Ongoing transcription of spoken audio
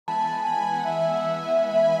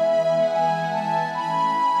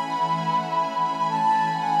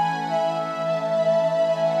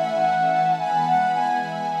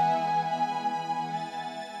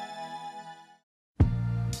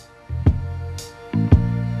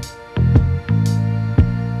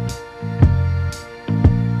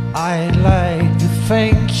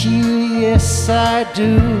yes I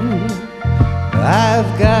do.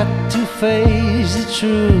 I've got to face the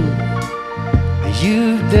truth.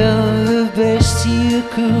 You've done the best you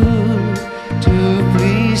could to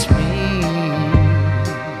please me.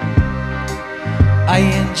 I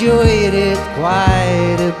enjoyed it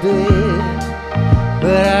quite a bit,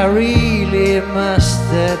 but I really must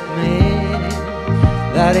admit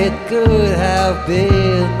that it could have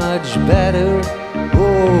been much better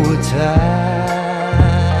over time.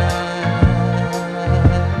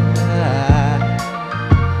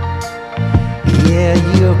 Yeah,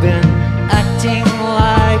 you've been acting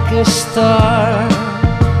like a star,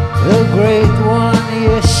 a great one,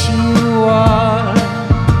 yes you are.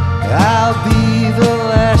 I'll be the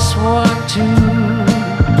last one to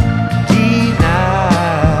deny.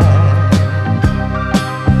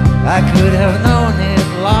 I could have known it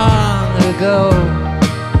long ago,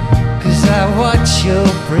 'cause I watched your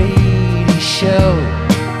pretty show,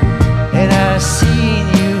 and I've seen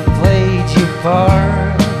you played your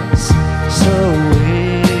parts so well.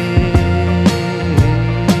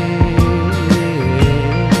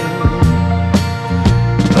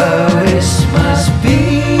 But this must be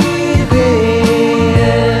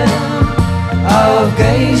of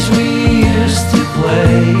games we used to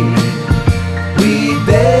play. We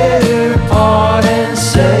better part and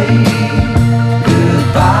say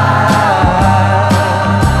goodbye.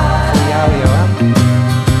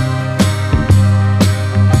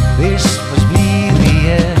 This must be the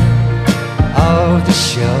end of the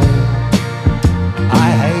show. I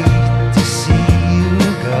hate to see you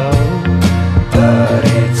go, but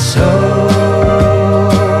it's so.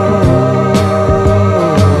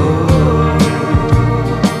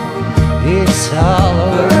 It's all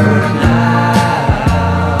over now.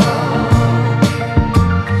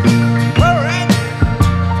 All right.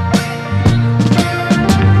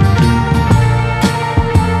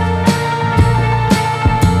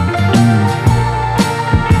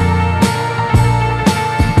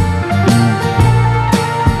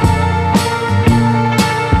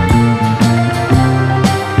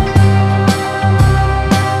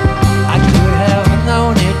 I could have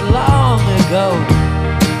known it long ago,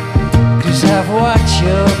 'cause I've watched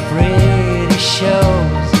your pretty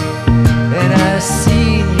shows, and I've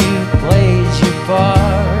seen you played your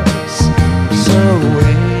parts so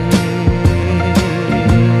well.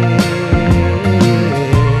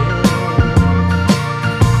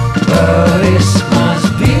 But this must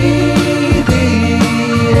be the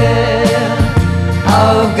end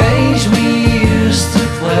of games we used to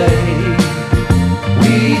play.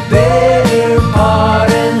 We'd better part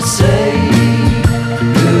and say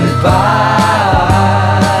goodbye.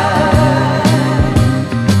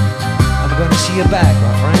 I'm gonna see you back,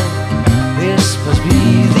 my friend. This must be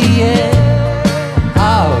the end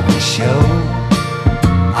of the show.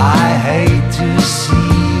 I hate to see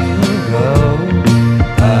you go,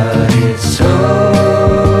 but it's so.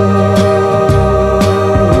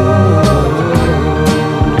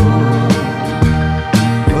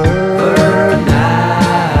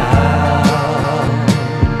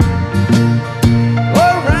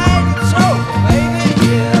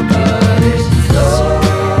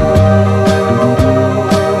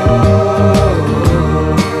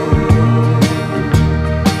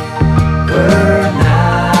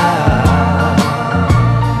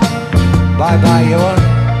 Bye-bye, Johan.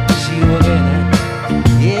 See you again, eh?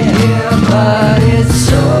 Yeah, but it's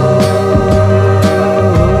so.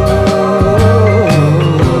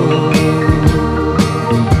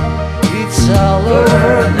 It's all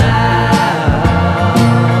over now.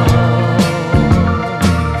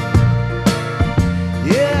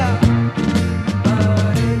 Yeah,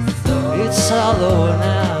 but it's all over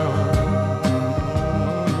now.